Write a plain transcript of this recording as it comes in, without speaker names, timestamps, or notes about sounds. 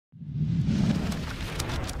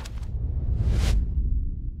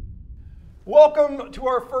Welcome to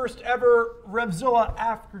our first ever RevZilla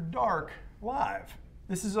After Dark live.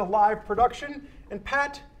 This is a live production, and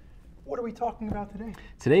Pat, what are we talking about today?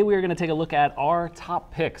 Today we are going to take a look at our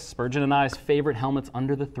top picks, Spurgeon and I's favorite helmets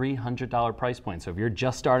under the $300 price point. So if you're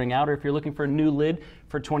just starting out or if you're looking for a new lid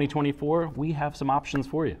for 2024, we have some options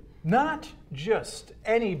for you. Not just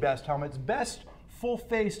any best helmets, best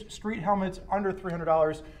full-faced street helmets under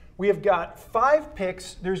 $300. We have got 5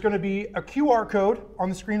 picks. There's going to be a QR code on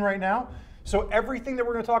the screen right now. So everything that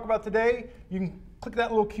we're going to talk about today, you can click that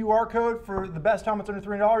little QR code for the best helmets under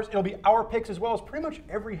 $300. It'll be our picks as well as pretty much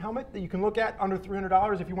every helmet that you can look at under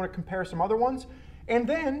 $300 if you want to compare some other ones. And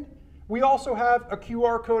then we also have a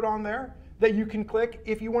QR code on there that you can click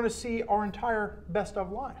if you want to see our entire best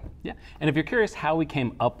of line. Yeah, and if you're curious how we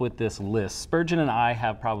came up with this list, Spurgeon and I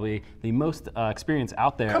have probably the most experience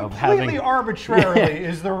out there of having... Completely arbitrarily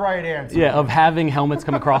is the right answer. Yeah, of having helmets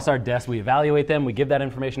come across our desk. We evaluate them, we give that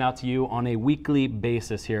information out to you on a weekly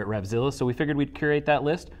basis here at RevZilla, so we figured we'd curate that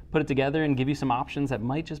list, put it together, and give you some options that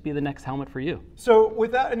might just be the next helmet for you. So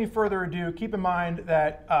without any further ado, keep in mind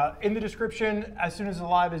that in the description, as soon as the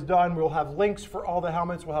live is done, we'll have links for all the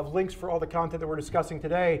helmets, we'll have links for all the content that we're discussing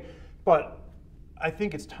today, but I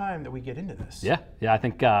think it's time that we get into this. Yeah, I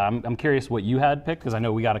think I'm curious what you had picked, because I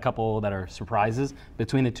know we got a couple that are surprises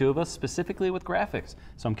between the two of us, specifically with graphics.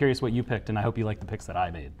 So I'm curious what you picked, and I hope you like the picks that I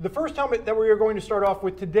made. The first helmet that we are going to start off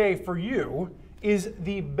with today for you is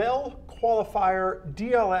the Bell Qualifier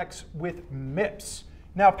DLX with MIPS.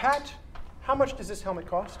 Now, Pat, how much does this helmet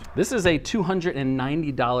cost? This is a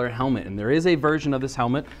 $290 helmet, and there is a version of this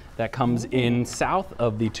helmet that comes in south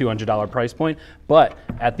of the $200 price point, but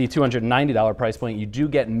at the $290 price point, you do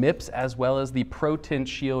get MIPS as well as the Pro Tint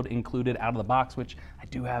Shield included out of the box, which I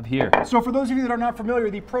do have here. So for those of you that are not familiar,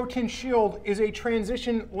 the Pro Tint Shield is a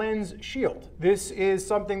transition lens shield. This is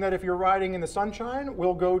something that if you're riding in the sunshine,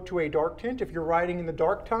 will go to a dark tint. If you're riding in the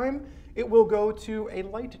dark time, it will go to a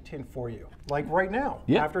light tint for you, like right now,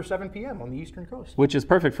 after 7 p.m. on the Eastern Coast. Which is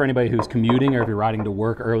perfect for anybody who's commuting or if you're riding to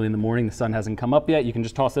work early in the morning, the sun hasn't come up yet, you can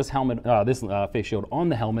just toss this helmet, this face shield on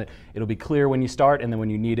the helmet. It'll be clear when you start, and then when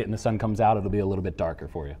you need it and the sun comes out, it'll be a little bit darker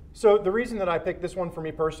for you. So the reason that I picked this one for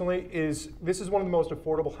me personally is this is one of the most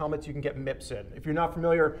affordable helmets you can get MIPS in. If you're not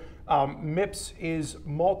familiar, MIPS is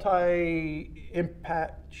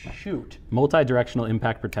multi-directional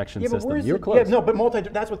impact protection system. You're close. Yeah, no,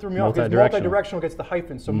 but that's what threw me off. Multi-directional gets the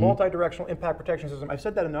hyphen, so multi-directional impact protection system. I've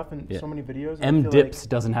said that enough in so many videos. MDips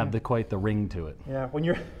doesn't have quite the ring to it. Yeah, when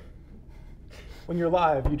you're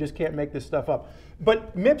live, you just can't make this stuff up.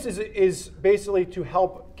 But MIPS is basically to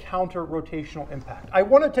help counter rotational impact. I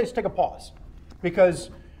want to just take a pause because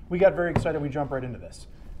we got very excited. We jump right into this.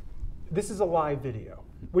 This is a live video,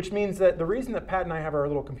 which means that the reason that Pat and I have our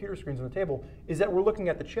little computer screens on the table is that we're looking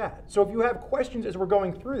at the chat. So if you have questions as we're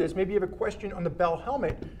going through this, maybe you have a question on the Bell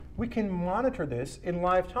helmet, we can monitor this in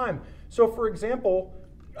live time. So for example,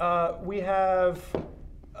 we have,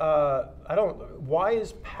 why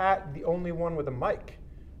is Pat the only one with a mic?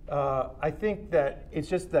 I think that it's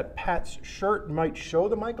just that Pat's shirt might show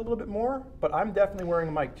the mic a little bit more, but I'm definitely wearing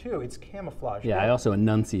a mic too. It's camouflage. Yeah, I also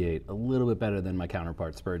enunciate a little bit better than my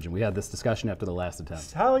counterpart Spurgeon. We had this discussion after the last attempt.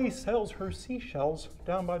 Sally sells her seashells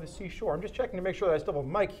down by the seashore. I'm just checking to make sure that I still have a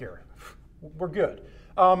mic here. We're good.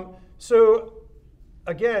 So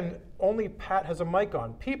again, only Pat has a mic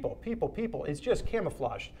on. People, it's just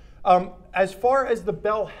camouflage. As far as the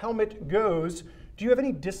Bell helmet goes, do you have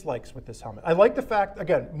any dislikes with this helmet? I like the fact,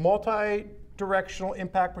 again, multi-directional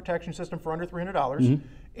impact protection system for under $300.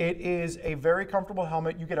 It is a very comfortable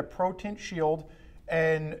helmet. You get a Pro Tint Shield,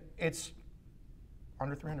 and it's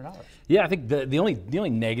under $300. Yeah, I think the only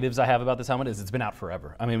negatives I have about this helmet is it's been out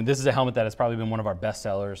forever. I mean, this is a helmet that has probably been one of our best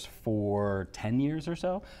sellers for 10 years or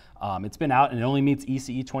so. It's been out, and it only meets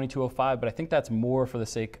ECE 2205, but I think that's more for the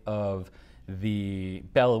sake of the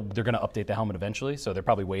Bell. They're going to update the helmet eventually, so they're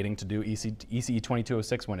probably waiting to do ECE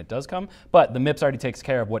 2206 when it does come. But the MIPS already takes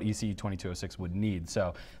care of what ECE 2206 would need.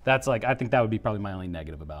 So that's I think that would be probably my only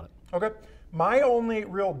negative about it. Okay. My only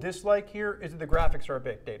real dislike here is that the graphics are a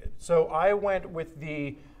bit dated. So I went with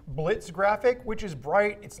the Blitz graphic, which is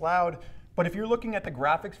bright, it's loud. But if you're looking at the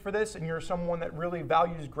graphics for this and you're someone that really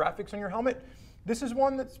values graphics on your helmet, this is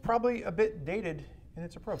one that's probably a bit dated in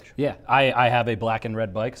its approach. Yeah, I have a black and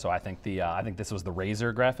red bike, so I think this was the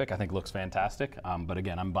Razor graphic. I think looks fantastic, but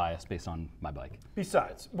again, I'm biased based on my bike.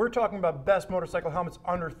 Besides, we're talking about best motorcycle helmets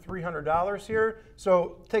under $300 here,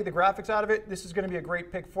 so take the graphics out of it. This is going to be a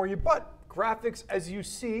great pick for you, but graphics, as you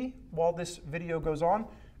see while this video goes on,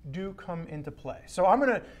 do come into play. So I'm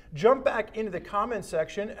going to jump back into the comment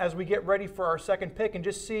section as we get ready for our second pick and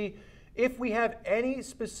just see if we have any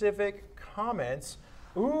specific comments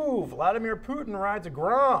Ooh, Vladimir Putin rides a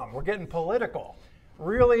Grom. We're getting political.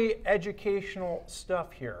 Really educational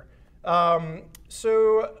stuff here.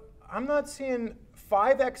 So I'm not seeing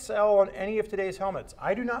 5XL on any of today's helmets.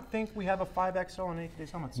 I do not think we have a 5XL on any of today's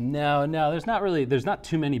helmets. No, there's not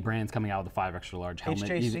too many brands coming out with a 5 extra large helmet.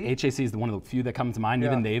 HJC is one of the few that comes to mind.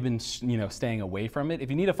 Even they've been staying away from it. If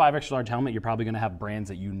you need a 5 extra large helmet, you're probably going to have brands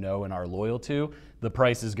that you know and are loyal to. The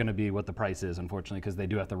price is going to be what the price is, unfortunately, because they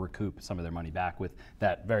do have to recoup some of their money back with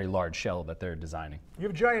that very large shell that they're designing. You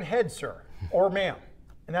have a giant head, sir, or ma'am,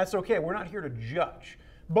 and that's okay. We're not here to judge.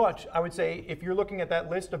 But I would say if you're looking at that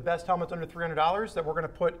list of best helmets under $300 that we're going to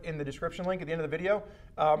put in the description link at the end of the video,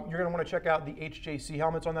 you're going to want to check out the HJC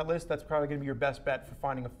helmets on that list. That's probably going to be your best bet for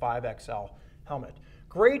finding a 5XL helmet.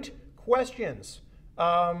 Great questions.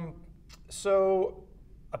 So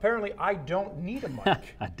apparently I don't need a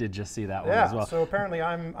mic. I did just see that one as well. So apparently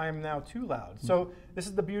I'm now too loud. So this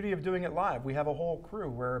is the beauty of doing it live. We have a whole crew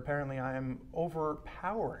where apparently I am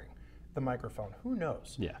overpowering the microphone. Who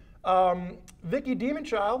knows? Yeah. Vicky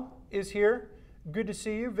Demonchild is here. Good to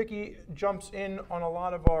see you. Vicky jumps in on a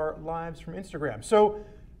lot of our lives from Instagram. So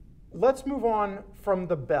let's move on from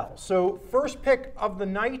the Bell. So first pick of the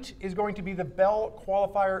night is going to be the Bell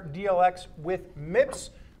Qualifier DLX with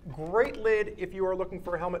MIPS. Great lid if you are looking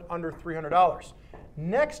for a helmet under $300.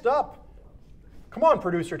 Next up, come on,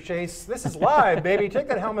 producer Chase. This is live, baby. Take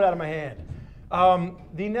that helmet out of my hand.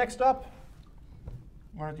 The next up,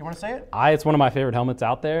 you want to say it? It's one of my favorite helmets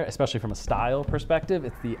out there, especially from a style perspective.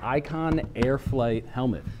 It's the Icon Airflight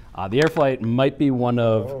helmet. The Airflight might be one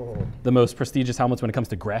of the most prestigious helmets when it comes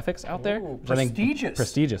to graphics out there. Prestigious.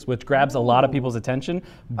 Prestigious, which grabs a lot of people's attention.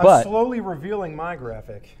 I'm slowly revealing my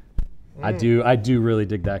graphic. I do really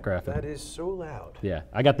dig that graphic. That is so loud. Yeah,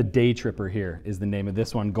 I got the Day Tripper here is the name of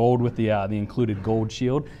this one. Gold with the included gold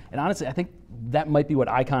shield. And honestly, I think that might be what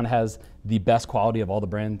Icon has the best quality of all the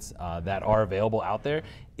brands that are available out there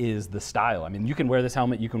is the style. I mean, you can wear this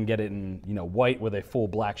helmet, you can get it in white with a full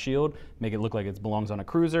black shield, make it look like it belongs on a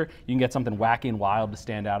cruiser. You can get something wacky and wild to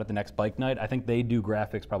stand out at the next bike night. I think they do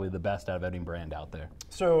graphics probably the best out of any brand out there.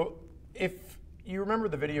 So if you remember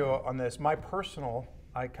the video on this, my personal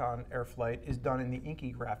Icon Airflight is done in the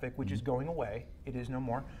inky graphic, which is going away. It is no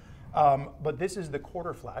more. But this is the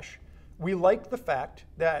quarter flash. We like the fact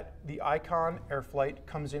that the Icon Airflight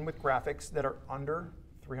comes in with graphics that are under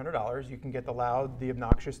 $300. You can get the loud, the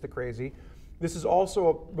obnoxious, the crazy. This is also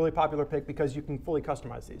a really popular pick because you can fully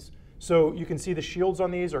customize these. So you can see the shields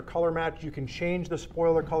on these are color matched. You can change the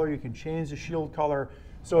spoiler color. You can change the shield color.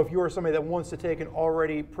 So if you are somebody that wants to take an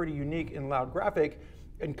already pretty unique and loud graphic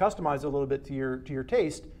and customize it a little bit to your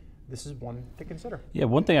taste, this is one to consider. Yeah,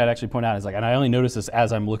 one thing I'd actually point out is and I only noticed this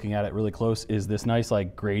as I'm looking at it really close, is this nice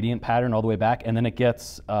gradient pattern all the way back, and then it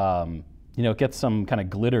gets it gets some kind of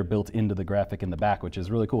glitter built into the graphic in the back, which is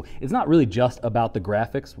really cool. It's not really just about the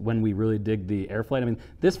graphics when we really dig the Airflight. I mean,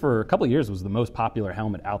 this for a couple of years was the most popular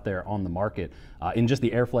helmet out there on the market in just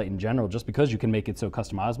the Airflight in general, just because you can make it so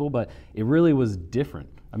customizable, but it really was different.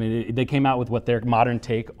 I mean, they came out with what their modern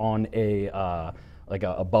take on a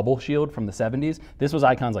bubble shield from the 70s. This was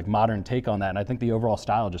Icon's modern take on that, and I think the overall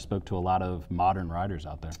style just spoke to a lot of modern riders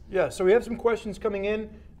out there. Yeah, so we have some questions coming in.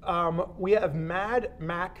 We have Mad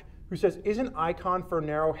Mac, who says, isn't Icon for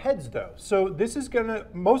narrow heads though? So this is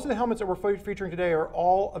most of the helmets that we're featuring today are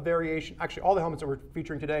all a variation, actually all the helmets that we're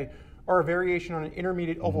featuring today are a variation on an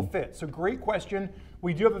intermediate oval fit. So great question.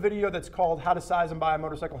 We do have a video that's called How to Size and Buy a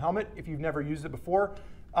Motorcycle Helmet if you've never used it before.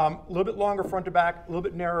 A little bit longer front to back, a little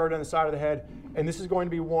bit narrower down the side of the head, and this is going to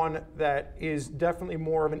be one that is definitely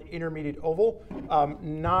more of an intermediate oval,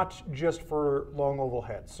 not just for long oval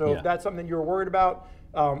heads. So if that's something that you're worried about,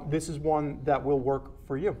 this is one that will work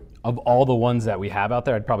for you. Of all the ones that we have out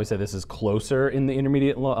there, I'd probably say this is closer in the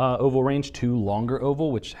intermediate oval range to longer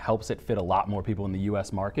oval, which helps it fit a lot more people in the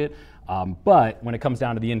US market. But when it comes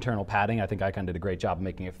down to the internal padding, I think Icon did a great job of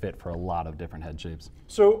making it fit for a lot of different head shapes.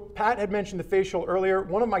 So Pat had mentioned the face shield earlier.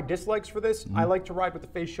 One of my dislikes for this, I like to ride with the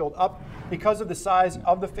face shield up. Because of the size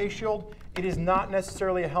of the face shield, it is not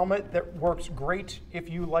necessarily a helmet that works great if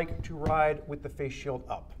you like to ride with the face shield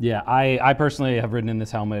up. Yeah, I personally have ridden in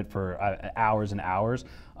this helmet for hours and hours.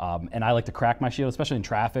 And I like to crack my shield, especially in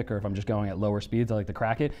traffic or if I'm just going at lower speeds, I like to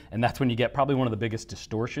crack it. And that's when you get probably one of the biggest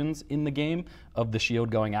distortions in the game of the shield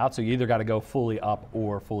going out. So you either got to go fully up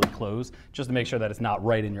or fully closed just to make sure that it's not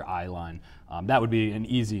right in your eye line. That would be an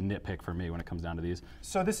easy nitpick for me when it comes down to these.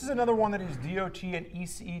 So this is another one that is DOT and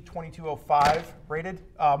ECE 2205 rated.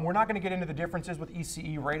 We're not going to get into the differences with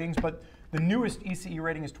ECE ratings, but the newest ECE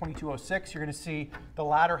rating is 2206. You're going to see the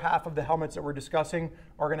latter half of the helmets that we're discussing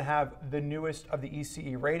are going to have the newest of the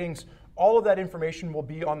ECE ratings. All of that information will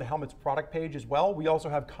be on the helmet's product page as well. We also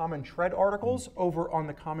have Common Tread articles over on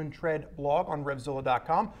the Common Tread blog on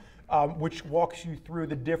RevZilla.com, which walks you through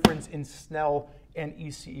the difference in Snell and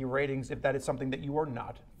ECE ratings if that is something that you are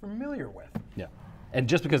not familiar with. Yeah. And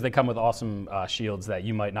just because they come with awesome shields that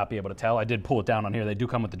you might not be able to tell, I did pull it down on here. They do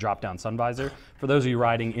come with the drop-down sun visor. For those of you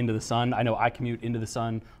riding into the sun, I know I commute into the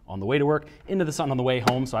sun on the way to work, into the sun on the way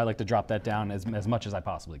home, so I like to drop that down as much as I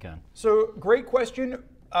possibly can. So great question.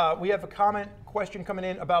 We have a question coming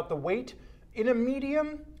in about the weight. In a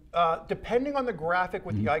medium, depending on the graphic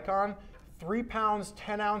with the icon, 3 pounds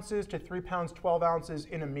 10 ounces to 3 pounds 12 ounces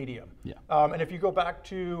in a medium. Yeah. And if you go back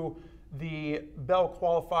to the Bell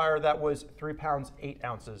qualifier, that was 3 pounds 8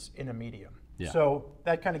 ounces in a medium. Yeah. So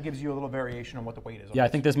that kind of gives you a little variation on what the weight is. Yeah, I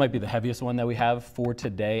think this might be the heaviest one that we have for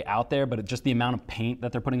today out there, but just the amount of paint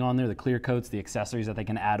that they're putting on there, the clear coats, the accessories that they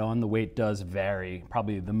can add on, the weight does vary,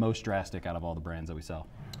 probably the most drastic out of all the brands that we sell.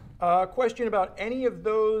 Question about any of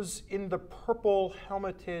those in the purple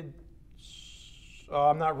helmeted.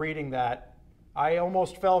 I'm not reading that. I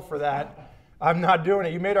almost fell for that. I'm not doing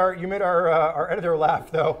it. You made our editor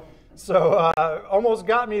laugh though. So almost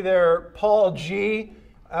got me there, Paul G.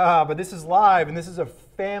 But this is live, and this is a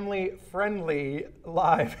family-friendly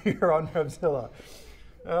live here on RevZilla.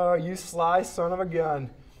 Oh, you sly son of a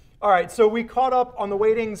gun. All right, so we caught up on the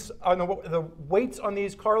weightings, on the weights on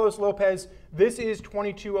these. Carlos Lopez, this is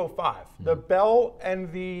 2205. The Bell and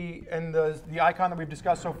the icon that we've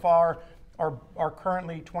discussed so far are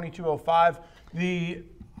currently 2205. The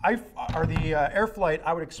Airflight,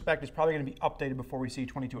 I would expect, is probably going to be updated before we see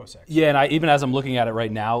 2206. Yeah, and even as I'm looking at it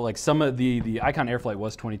right now, like some of the Icon Airflight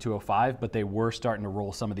was 2205, but they were starting to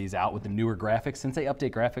roll some of these out with the newer graphics. Since they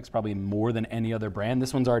update graphics probably more than any other brand,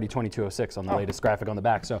 this one's already 2206 on the latest graphic on the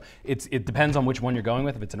back. So it depends on which one you're going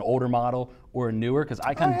with, if it's an older model or a newer, because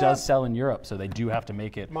Icon does sell in Europe, so they do have to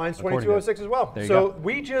make it. Mine's 2206 as well. There you so go.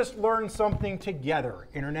 we just learned something together,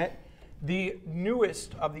 Internet. The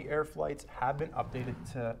newest of the Airflights have been updated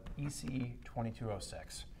to ECE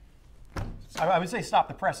 2206. I would say stop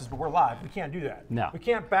the presses, but we're live. We can't do that. No. We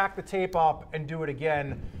can't back the tape up and do it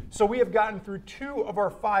again. So we have gotten through 2 of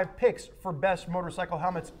our 5 picks for best motorcycle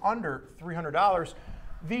helmets under $300.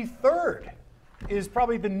 The third is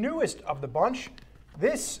probably the newest of the bunch.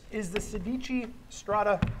 This is the Sedici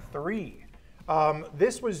Strata 3.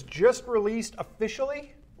 This was just released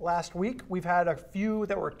officially last week. We've had a few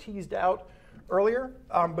that were teased out earlier,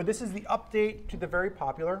 but this is the update to the very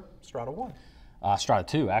popular Strata 1. Strata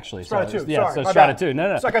 2, actually. Strata 2, yeah, sorry, so my Strata bad. 2.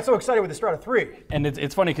 No. So I got so excited with the Strata 3. And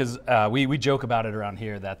it's funny because we joke about it around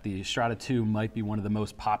here that the Strata 2 might be one of the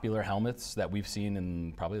most popular helmets that we've seen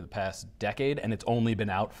in probably the past decade, and it's only been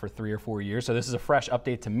out for 3 or 4 years. So this is a fresh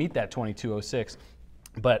update to meet that 2206.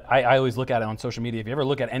 But I always look at it on social media. If you ever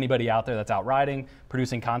look at anybody out there that's out riding,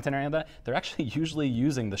 producing content or any of that, they're actually usually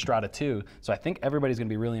using the Strata 2. So I think everybody's going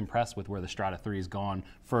to be really impressed with where the Strata 3 has gone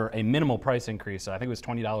for a minimal price increase. So I think it was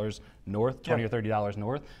 $20 north, $20 or $30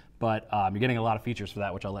 north. But you're getting a lot of features for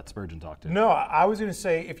that, which I'll let Spurgeon talk to. No, I was going to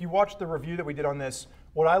say, if you watched the review that we did on this,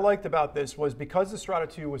 what I liked about this was because the Strata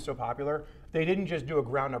 2 was so popular, they didn't just do a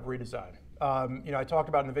ground-up redesign. I talked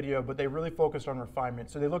about it in the video, but they really focused on refinement.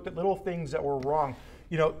 So they looked at little things that were wrong.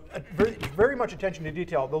 Very, very much attention to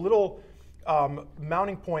detail. The little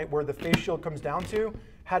mounting point where the face shield comes down to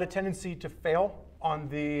had a tendency to fail on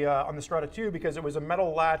the Strata 2 because it was a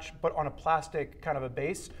metal latch, but on a plastic kind of a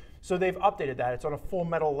base. So they've updated that. It's on a full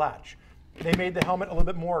metal latch. They made the helmet a little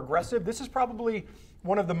bit more aggressive. This is probably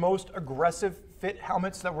one of the most aggressive fit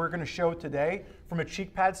helmets that we're going to show today. From a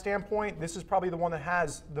cheek pad standpoint, this is probably the one that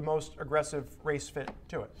has the most aggressive race fit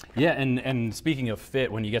to it. Yeah, and speaking of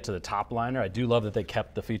fit, when you get to the top liner, I do love that they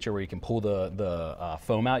kept the feature where you can pull the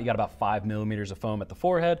foam out. You got about 5 millimeters of foam at the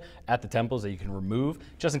forehead, at the temples that you can remove,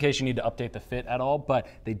 just in case you need to update the fit at all. But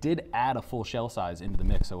they did add a full shell size into the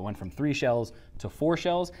mix. So it went from 3 shells to 4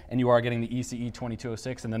 shells, and you are getting the ECE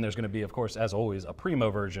 2206. And then there's going to be, of course, as always, a Primo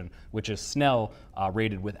version, which is Snell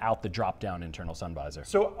rated without the drop-down internal sun visor.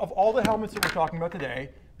 So of all the helmets that we're talking about today,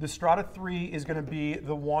 the Strata 3 is going to be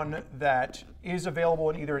the one that is available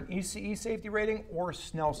in either an ECE safety rating or a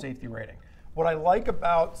Snell safety rating. What I like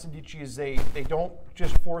about Sedici is they don't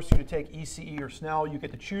just force you to take ECE or Snell. You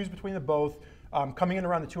get to choose between the both. Coming in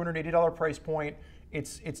around the $280 price point,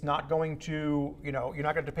 it's not going to, you're not going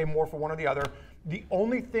to have to pay more for one or the other. The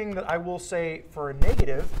only thing that I will say for a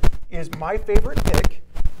negative is my favorite pick,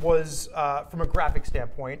 was, from a graphic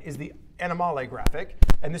standpoint, is the Animale graphic,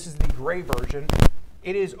 and this is the gray version.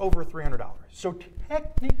 It is over $300. So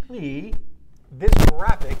technically, this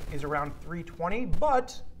graphic is around $320,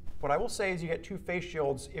 but what I will say is you get 2 face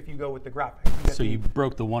shields if you go with the graphic. So you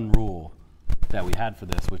broke the one rule that we had for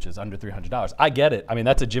this, which is under $300. I get it. I mean,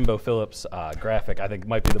 that's a Jimbo Phillips graphic. I think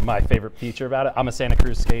might be my favorite feature about it. I'm a Santa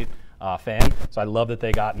Cruz skate fan, so I love that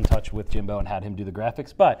they got in touch with Jimbo and had him do the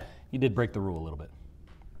graphics, but you did break the rule a little bit.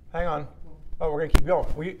 Hang on. Oh, we're going to keep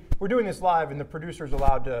going. We're doing this live, and the producer's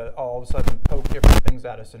allowed to all of a sudden poke different things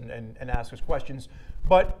at us and ask us questions.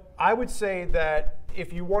 But I would say that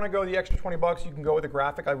if you want to go the extra $20, you can go with the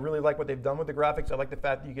graphic. I really like what they've done with the graphics. I like the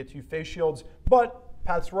fact that you get 2 face shields. But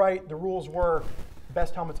Pat's right. The rules were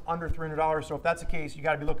best helmets under $300. So if that's the case, you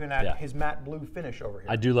got to be looking at his matte blue finish over here.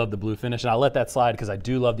 I do love the blue finish, and I'll let that slide because I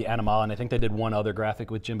do love the Animale, and I think they did one other graphic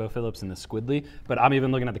with Jimbo Phillips in the Squidly. But I'm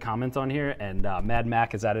even looking at the comments on here, and Mad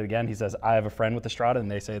Mac is at it again. He says, I have a friend with the Strata, and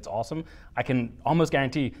they say it's awesome. I can almost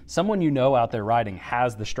guarantee someone you know out there riding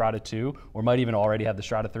has the Strata 2 or might even already have the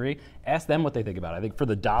Strata 3. Ask them what they think about it. I think for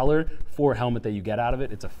the $1 for a helmet that you get out of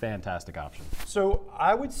it, it's a fantastic option. So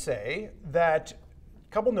I would say that,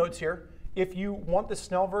 a couple notes here. If you want the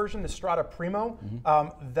Snell version, the Strata Primo,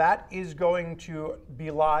 that is going to be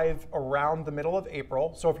live around the middle of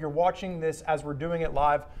April. So if you're watching this as we're doing it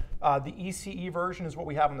live, the ECE version is what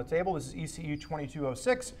we have on the table. This is ECE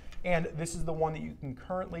 2206, and this is the one that you can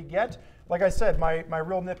currently get. Like I said, my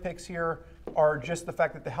real nitpicks here are just the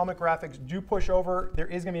fact that the helmet graphics do push over. There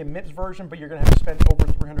is going to be a MIPS version, but you're going to have to spend over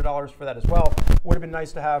 $300 for that as well. Would have been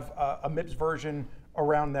nice to have a MIPS version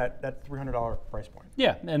around that $300 price point.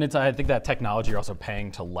 Yeah, and I think that technology you're also paying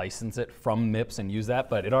to license it from MIPS and use that,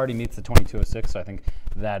 but it already meets the 2206, so I think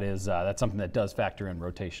that is that's something that does factor in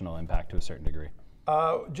rotational impact to a certain degree.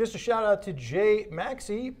 Just a shout out to Jay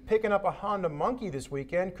Maxey, picking up a Honda Monkey this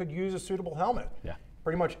weekend, could use a suitable helmet. Yeah.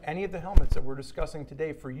 Pretty much any of the helmets that we're discussing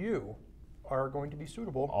today for you are going to be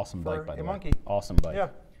suitable Awesome for bike, by the a way. Monkey. Awesome bike.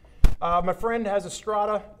 Yeah. My friend has a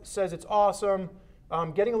Strata, says it's awesome.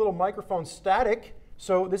 Getting a little microphone static,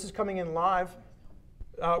 so this is coming in live.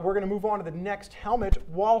 We're going to move on to the next helmet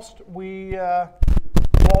while we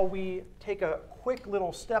take a quick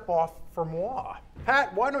little step off for moi.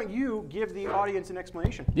 Pat, why don't you give the audience an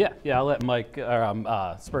explanation? Yeah, I'll let Mike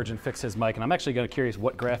Spurgeon fix his mic, and I'm actually curious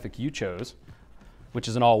what graphic you chose, which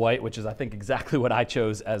is an all white, which is I think exactly what I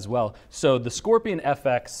chose as well. So the Scorpion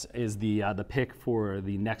FX is the pick for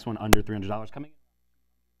the next one under $300 coming.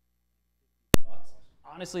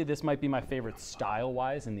 Honestly, this might be my favorite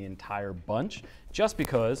style-wise in the entire bunch, just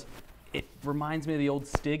because it reminds me of the old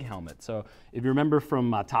Stig helmet. So if you remember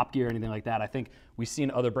from Top Gear or anything like that, I think we've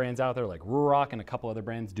seen other brands out there like Ruroc and a couple other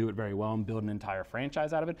brands do it very well and build an entire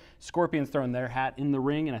franchise out of it. Scorpion's throwing their hat in the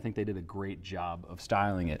ring, and I think they did a great job of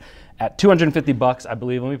styling it. At $250, I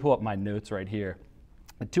believe, let me pull up my notes right here.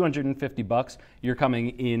 At $250, you're coming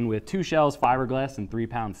in with 2 shells, fiberglass, and 3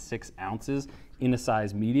 pounds 6 ounces in a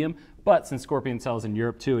size medium. But since Scorpion sells in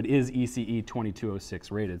Europe too, it is ECE 2206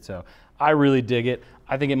 rated. So I really dig it.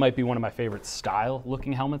 I think it might be one of my favorite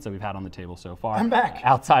style-looking helmets that we've had on the table so far. I'm back.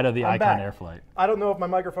 Outside of the I'm Icon back. Airflight. I don't know if my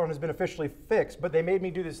microphone has been officially fixed, but they made me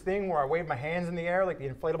do this thing where I wave my hands in the air like the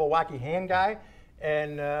inflatable wacky hand guy,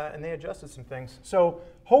 and they adjusted some things. So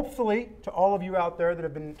hopefully, to all of you out there that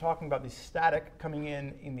have been talking about the static coming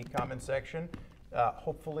in the comment section,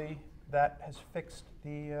 hopefully that has fixed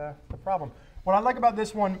the problem. What I like about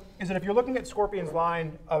this one is that if you're looking at Scorpion's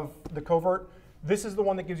line of the Covert, this is the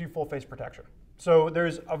one that gives you full face protection. So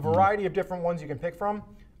there's a variety of different ones you can pick from.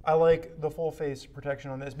 I like the full face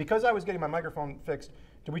protection on this. Because I was getting my microphone fixed,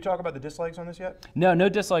 did we talk about the dislikes on this yet? No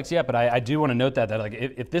dislikes yet, but I do want to note that like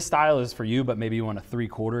if this style is for you, but maybe you want a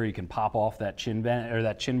 3/4, you can pop off that chin bend or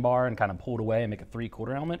that chin bar and kind of pull it away and make a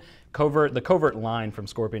 3/4 helmet. The Covert line from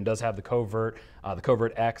Scorpion does have the Covert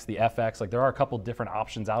X, the FX. Like there are a couple different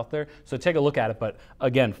options out there, so take a look at it. But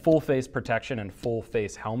again, full face protection and full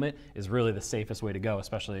face helmet is really the safest way to go,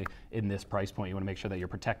 especially in this price point. You want to make sure that you're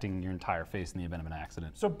protecting your entire face in the event of an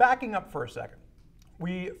accident. So backing up for a second.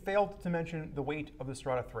 We failed to mention the weight of the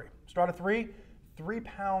Strata 3. Strata 3, 3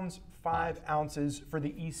 pounds 5 ounces for the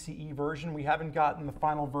ECE version. We haven't gotten the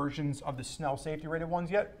final versions of the Snell safety rated ones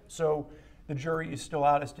yet, so the jury is still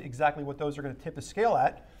out as to exactly what those are going to tip the scale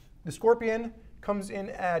at. The Scorpion comes in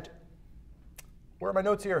at, where are my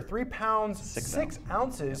notes here? 3 pounds 6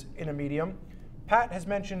 ounces in a medium. Pat has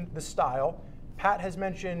mentioned the style. Pat has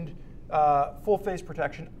mentioned full face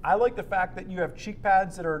protection. I like the fact that you have cheek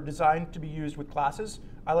pads that are designed to be used with glasses.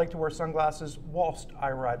 I like to wear sunglasses whilst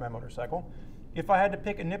I ride my motorcycle. If I had to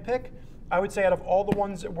pick a nitpick, I would say out of all the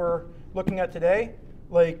ones that we're looking at today,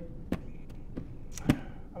 like,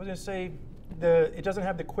 I was going to say, it doesn't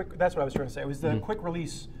have the quick, that's what I was trying to say. It was the quick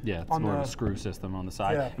release. Yeah, it's on more the of a screw system on the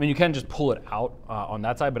side. Yeah. I mean, you can just pull it out on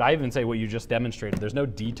that side, but I even say what you just demonstrated. There's no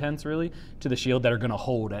detents really to the shield that are going to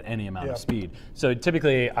hold at any amount of speed. So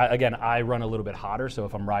typically, I run a little bit hotter, so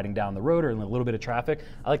if I'm riding down the road or in a little bit of traffic,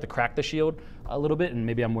 I like to crack the shield a little bit, and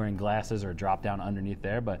maybe I'm wearing glasses or drop down underneath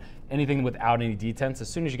there, but anything without any detents, as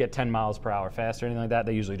soon as you get 10 miles per hour fast or anything like that,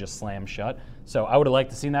 they usually just slam shut. So I would have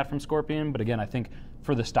liked to seen that from Scorpion, but again, I think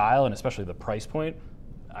for the style and especially the price point,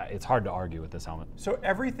 it's hard to argue with this helmet. So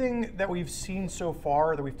everything that we've seen so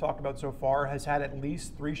far, that we've talked about so far, has had at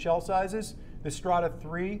least 3 shell sizes. The Strata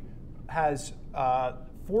 3 has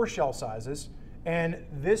 4 shell sizes, and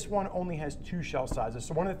this one only has 2 shell sizes.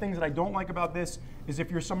 So one of the things that I don't like about this is if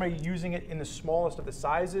you're somebody using it in the smallest of the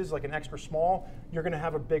sizes, like an extra small, you're going to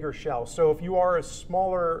have a bigger shell. So if you are a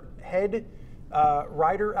smaller head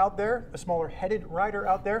rider out there, a smaller headed rider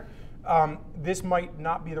out there, this might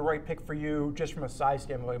not be the right pick for you just from a size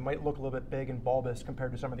standpoint. It might look a little bit big and bulbous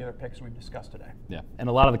compared to some of the other picks we've discussed today. Yeah, and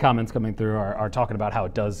a lot of the comments coming through are talking about how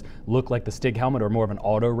it does look like the Stig helmet or more of an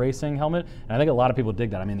auto racing helmet. And I think a lot of people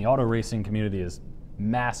dig that. I mean, the auto racing community is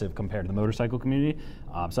massive compared to the motorcycle community.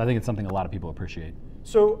 So I think it's something a lot of people appreciate.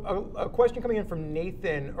 So a question coming in from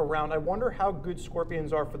Nathan around, I wonder how good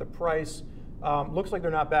Scorpions are for the price. Looks like they're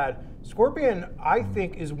not bad. Scorpion, I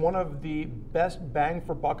think, is one of the best bang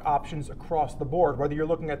for buck options across the board. Whether you're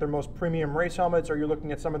looking at their most premium race helmets or you're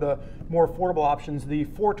looking at some of the more affordable options. The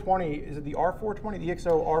 420, is it the R420, the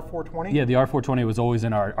EXO R420? Yeah, the R420 was always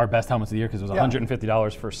in our best helmets of the year because it was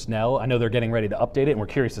 $150 for Snell. I know they're getting ready to update it, and we're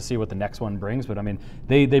curious to see what the next one brings. But I mean,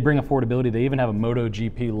 they bring affordability. They even have a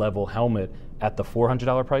MotoGP level helmet at the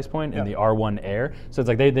 $400 price point in the R1 Air. So it's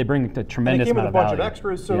like they bring a tremendous amount of value. And it came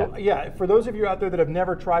with a bunch of extras. So yeah, for those of you out there that have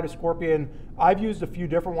never tried a Scorpion, I've used a few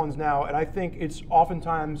different ones now, and I think it's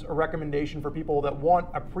oftentimes a recommendation for people that want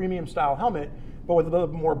a premium style helmet, but with a little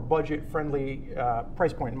more budget-friendly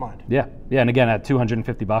price point in mind. Yeah, and again, at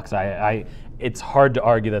 $250, it's hard to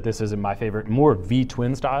argue that this isn't my favorite, more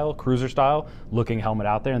V-twin style, cruiser style looking helmet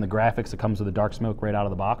out there, and the graphics, it comes with a dark smoke right out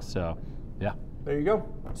of the box, so yeah. There you go.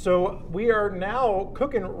 So we are now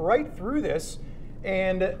cooking right through this,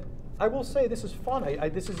 and I will say this is fun.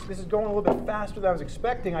 This is going a little bit faster than I was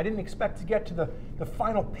expecting. I didn't expect to get to the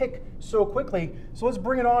final pick so quickly. So let's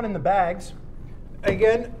bring it on in the bags.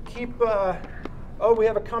 Again, oh, we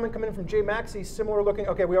have a comment coming in from Jay Maxey, similar looking.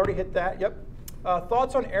 Okay, we already hit that, yep.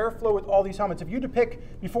 Thoughts on airflow with all these helmets? If you had to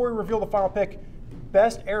pick, before we reveal the final pick,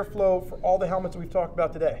 best airflow for all the helmets we've talked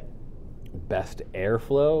about today. Best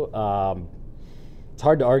airflow? It's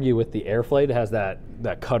hard to argue with the Airflight. It has that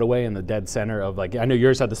cutaway in the dead center of, like, I know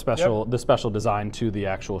yours had the special design to the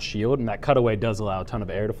actual shield, and that cutaway does allow a ton of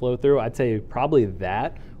air to flow through. I'd say probably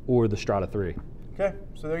that or the Strata 3. Okay,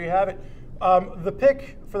 so there you have it. The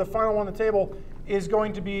pick for the final one on the table is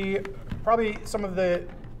going to be probably some of the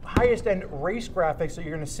highest end race graphics that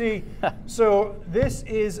you're going to see. So this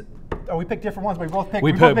is, oh, we picked different ones, but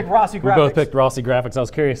we both picked Rossi Graphics. We both picked Rossi Graphics. I was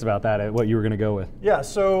curious about that, what you were going to go with. Yeah,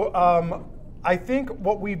 so I think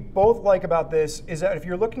what we both like about this is that if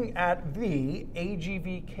you're looking at the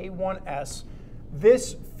AGV K1S,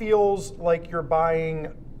 this feels like you're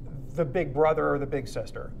buying the big brother or the big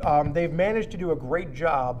sister. They've managed to do a great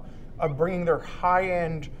job of bringing their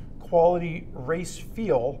high-end quality race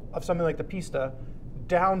feel of something like the Pista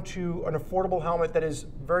down to an affordable helmet that is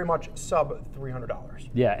very much sub $300.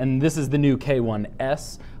 Yeah, and this is the new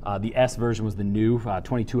K1S. The S version was the new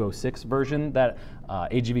 2206 version that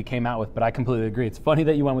AGV came out with, but I completely agree. It's funny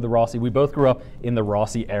that you went with the Rossi. We both grew up in the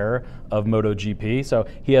Rossi era of MotoGP, so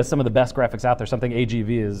he has some of the best graphics out there, something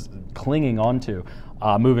AGV is clinging onto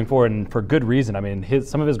moving forward, and for good reason. I mean,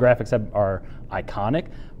 some of his graphics are iconic,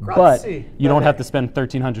 but you don't have to spend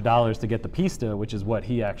 $1,300 to get the Pista, which is what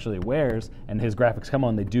he actually wears, and his graphics come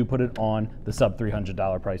on. They do put it on the sub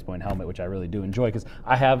 $300 price point helmet, which I really do enjoy, because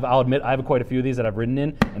I'll admit, I have quite a few of these that I've ridden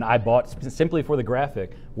in, and I bought simply for the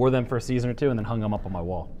graphic, wore them for a season or two, and then hung them up on my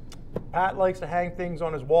wall. Pat likes to hang things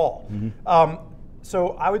on his wall. So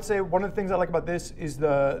I would say one of the things I like about this is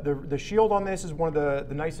the shield on this is one of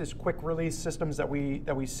the nicest quick release systems that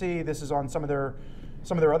we see. This is on some of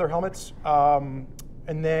their other helmets.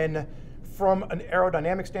 And then from an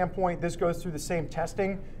aerodynamic standpoint, this goes through the same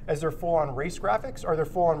testing as their full-on race graphics or their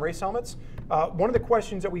full-on race helmets. One of the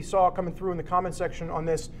questions that we saw coming through in the comment section on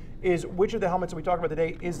this is which of the helmets that we talked about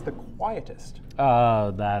today is the quietest?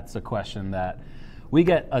 That's a question that we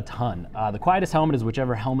get a ton. The quietest helmet is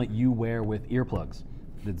whichever helmet you wear with earplugs.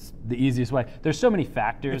 It's the easiest way. There's so many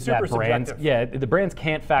factors that brands, the brands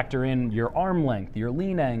can't factor in your arm length, your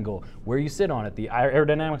lean angle, where you sit on it, the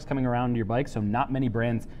aerodynamics coming around your bike, so not many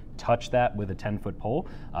brands touch that with a 10-foot pole.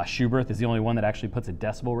 Schuberth is the only one that actually puts a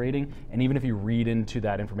decibel rating, and even if you read into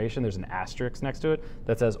that information, there's an asterisk next to it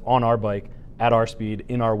that says on our bike, at our speed,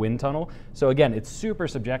 in our wind tunnel. So again, it's super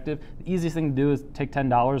subjective. The easiest thing to do is take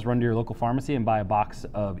 $10, run to your local pharmacy and buy a box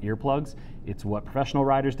of earplugs. It's what professional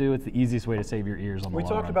riders do. It's the easiest way to save your ears on the long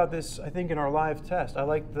run. We talked about this, I think, in our live test. I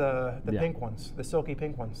like the pink ones, the silky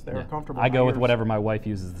pink ones. They're comfortable. I go with whatever my wife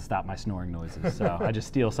uses to stop my snoring noises. So I just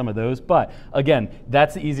steal some of those. But again,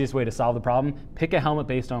 that's the easiest way to solve the problem. Pick a helmet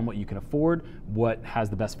based on what you can afford, what has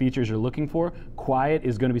the best features you're looking for. Quiet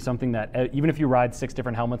is going to be something that, even if you ride 6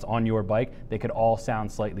 different helmets on your bike, they could all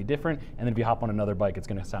sound slightly different. And then if you hop on another bike, it's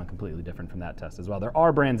going to sound completely different from that test as well. There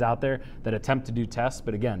are brands out there that attempt to do tests,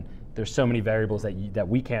 but again, there's so many variables that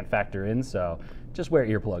we can't factor in, so just wear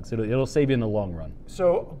earplugs. It'll save you in the long run.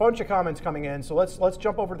 So a bunch of comments coming in. So let's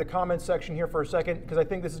jump over to the comments section here for a second, because I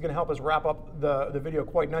think this is going to help us wrap up the video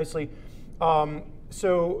quite nicely. Damn,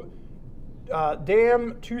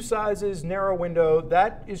 2 sizes, narrow window.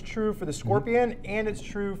 That is true for the Scorpion, and it's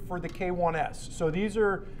true for the K1S. So these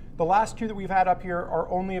are the last 2 that we've had up here are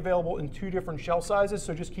only available in 2 different shell sizes.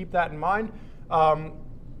 So just keep that in mind.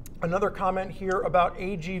 Another comment here about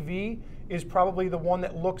AGV is probably the one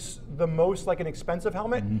that looks the most like an expensive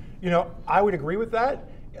helmet. You know, I would agree with that.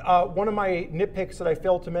 One of my nitpicks that I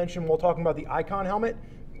failed to mention while talking about the Icon helmet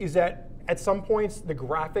is that at some points the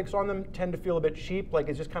graphics on them tend to feel a bit cheap, like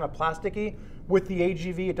it's just kind of plasticky. With the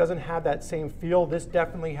AGV, it doesn't have that same feel. This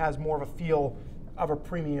definitely has more of a feel of a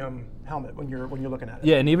premium helmet when you're looking at it.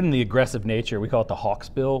 Yeah, and even the aggressive nature, we call it the Hawks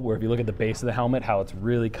bill, where if you look at the base of the helmet, how it's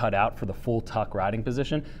really cut out for the full tuck riding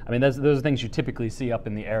position. I mean, those are things you typically see up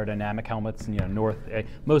in the aerodynamic helmets. And, you know,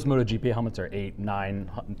 most MotoGP helmets are $8,000,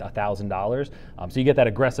 $9,000, $1,000. So you get that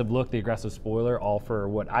aggressive look, the aggressive spoiler, all for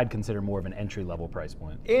what I'd consider more of an entry-level price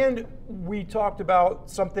point. And we talked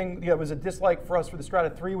about something that was a dislike for us for the Strata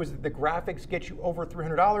 3 was that the graphics get you over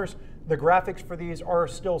 $300. The graphics for these are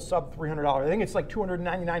still sub $300. I think it's like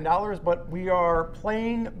 $299, but we are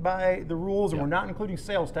playing by the rules and we're not including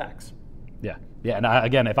sales tax. Yeah, and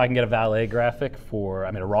again, if I can get a Valet graphic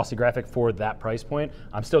a Rossi graphic for that price point,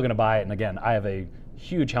 I'm still gonna buy it. And again, I have a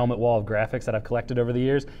huge helmet wall of graphics that I've collected over the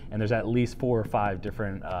years, and there's at least 4 or 5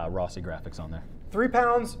 different Rossi graphics on there. 3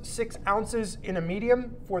 pounds, 6 ounces in a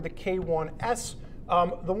medium for the K1S.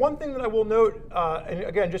 The one thing that I will note, and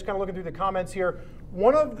again, just kind of looking through the comments here,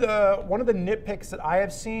 one of the nitpicks that I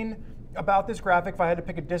have seen about this graphic, if I had to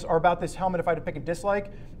pick or about this helmet, if I had to pick a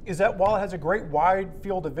dislike, is that while it has a great wide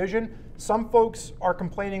field of vision, some folks are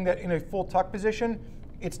complaining that in a full tuck position,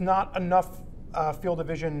 it's not enough field of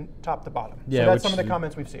vision top to bottom. Yeah, so that's some of the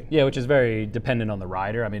comments we've seen. Yeah, which is very dependent on the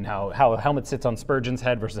rider. I mean, how a helmet sits on Spurgeon's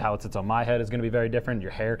head versus how it sits on my head is going to be very different.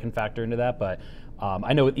 Your hair can factor into that, but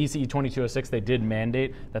I know with ECE 2206, they did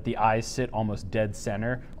mandate that the eyes sit almost dead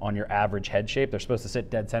center on your average head shape. They're supposed to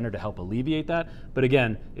sit dead center to help alleviate that. But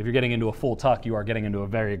again, if you're getting into a full tuck, you are getting into a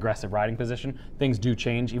very aggressive riding position. Things do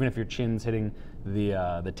change. Even if your chin's hitting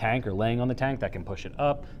the tank or laying on the tank, that can push it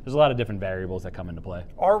up. There's a lot of different variables that come into play.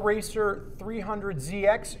 Our Racer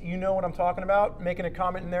 300ZX, you know what I'm talking about, making a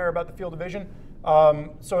comment in there about the field of vision.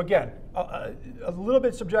 So again, a little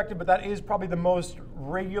bit subjective, but that is probably the most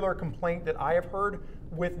regular complaint that I have heard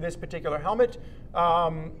with this particular helmet.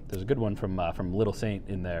 There's a good one from Little Saint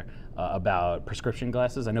in there about prescription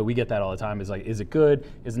glasses. I know we get that all the time. Is it good?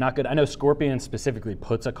 Is it not good? I know Scorpion specifically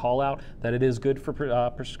puts a call out that it is good for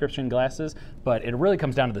prescription glasses, but it really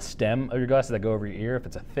comes down to the stem of your glasses that go over your ear. If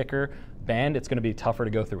it's a thicker band, it's going to be tougher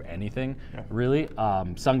to go through anything, really.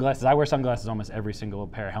 Sunglasses, I wear sunglasses almost every single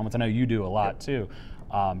pair of helmets. I know you do a lot too.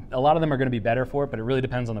 A lot of them are going to be better for it, but it really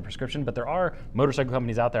depends on the prescription. But there are motorcycle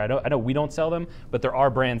companies out there, I know we don't sell them, but there are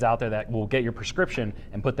brands out there that will get your prescription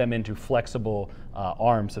and put them into flexible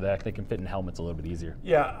arms so that they can fit in helmets a little bit easier.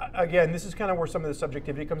 Yeah, again, this is kind of where some of the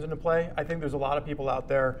subjectivity comes into play. I think there's a lot of people out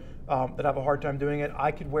there that have a hard time doing it.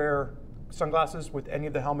 I could wear sunglasses with any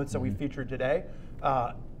of the helmets that we featured today.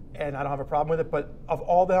 And I don't have a problem with it, but of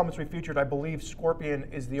all the helmets we featured, I believe Scorpion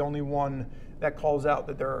is the only one that calls out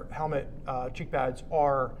that their helmet cheek pads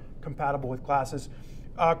are compatible with glasses.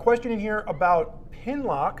 Question in here about pin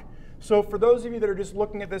lock. So for those of you that are just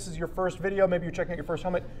looking at this as your first video, maybe you're checking out your first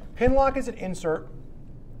helmet, pin lock is an insert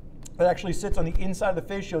that actually sits on the inside of the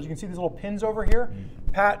face shield. You can see these little pins over here.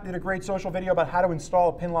 Pat did a great social video about how to install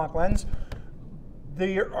a pin lock lens.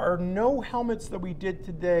 There are no helmets that we did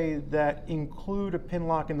today that include a pin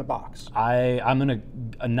lock in the box. I'm going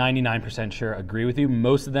to 99% sure agree with you.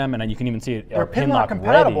 Most of them, and you can even see it, They're are pin lock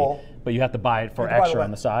compatible, ready, but you have to buy it for You have to buy the extra on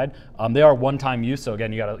the lens. side. They are one-time use, so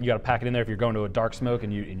again, you gotta pack it in there if you're going to a dark smoke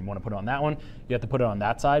and you want to put it on that one. You have to put it on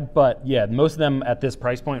that side. But yeah, most of them at this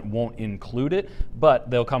price point won't include it, but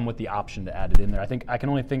they'll come with the option to add it in there. I can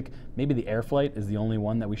only think maybe the Airflight is the only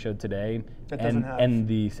one that we showed today, That doesn't have. and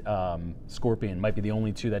the Scorpion might be the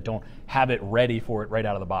only two that don't have it ready for it right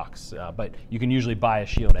out of the box. But you can usually buy a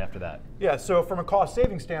shield after that. Yeah, so from a cost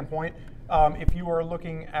saving standpoint, if you are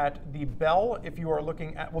looking at the Bell, if you are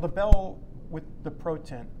looking at, well, the Bell with the Pro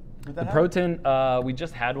Tint, did that The have Pro it? Tint, we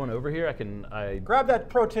just had one over here. Grab that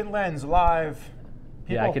Pro Tint lens live.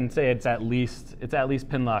 Yeah, I People. can say it's at least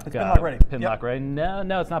pinlock. It's pinlock ready. Pinlock Yep. ready.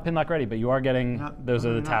 No, it's not pinlock ready. But you are getting those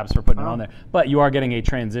are the not. tabs for putting it Oh. on there. But you are getting a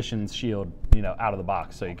transition shield, out of the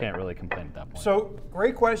box, so you can't really complain at that point. So,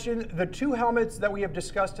 great question. The two helmets that we have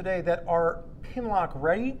discussed today that are pinlock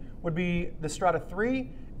ready would be the Strata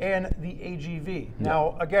 3 and the AGV.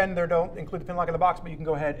 Now, again, they don't include the pinlock in the box, but you can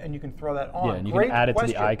go ahead and you can throw that on. Yeah, and you Great can add it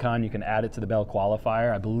question. to the icon. You can add it to the Bell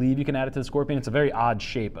qualifier. I believe you can add it to the Scorpion. It's a very odd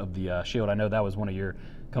shape of the shield. I know that was one of your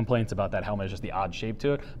complaints about that helmet, is just the odd shape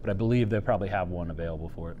to it, but I believe they probably have one available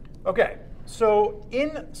for it. Okay, so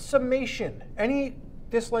in summation, any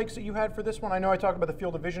dislikes that you had for this one? I know I talked about the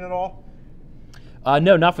field of vision at all.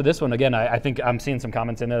 No, not for this one. Again, I think I'm seeing some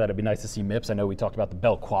comments in there that it'd be nice to see MIPS. I know we talked about the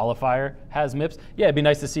Bell qualifier has MIPS. Yeah, it'd be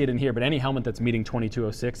nice to see it in here, but any helmet that's meeting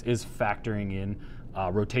 2206 is factoring in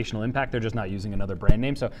rotational impact. They're just not using another brand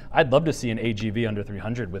name. So I'd love to see an AGV under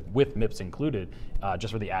 300 with MIPS included,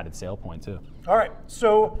 just for the added sale point too. All right,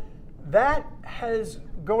 so that is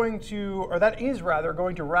going to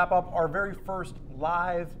wrap up our very first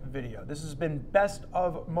live video. This has been best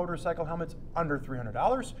of motorcycle helmets under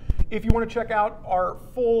 $300. If you want to check out our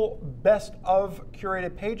full best of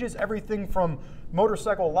curated pages, everything from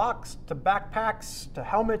motorcycle locks to backpacks to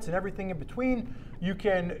helmets and everything in between, you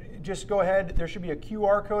can just go ahead. There should be a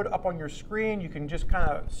QR code up on your screen. You can just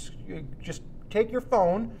just take your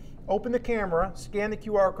phone, open the camera, scan the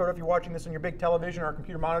QR code if you're watching this on your big television or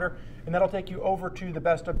computer monitor, and that'll take you over to the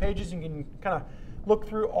best of pages. You can kind of look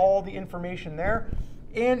through all the information there.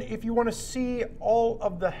 And if you want to see all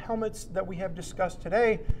of the helmets that we have discussed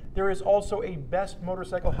today, there is also a best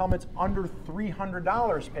motorcycle helmets under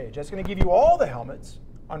 $300 page. That's going to give you all the helmets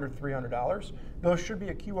under $300. There should be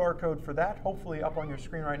a QR code for that, hopefully up on your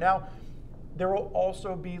screen right now. There will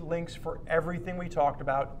also be links for everything we talked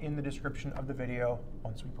about in the description of the video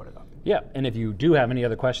once we put it up. Yeah, and if you do have any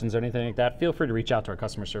other questions or anything like that, feel free to reach out to our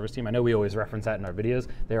customer service team. I know we always reference that in our videos.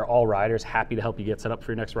 They're all riders, happy to help you get set up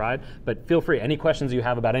for your next ride. But feel free, any questions you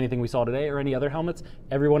have about anything we saw today or any other helmets,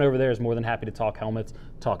 everyone over there is more than happy to talk helmets,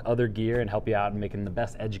 talk other gear, and help you out in making the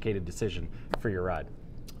best educated decision for your ride.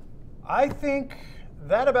 I think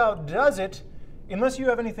that about does it. Unless you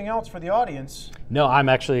have anything else for the audience. No, I'm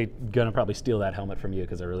actually going to probably steal that helmet from you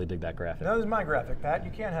because I really dig that graphic. That is my graphic, Pat.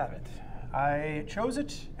 You can't have it. I chose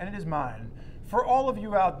it, and it is mine. For all of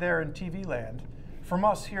you out there in TV land, from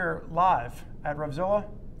us here live at RevZilla,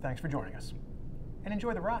 thanks for joining us. And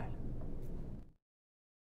enjoy the ride.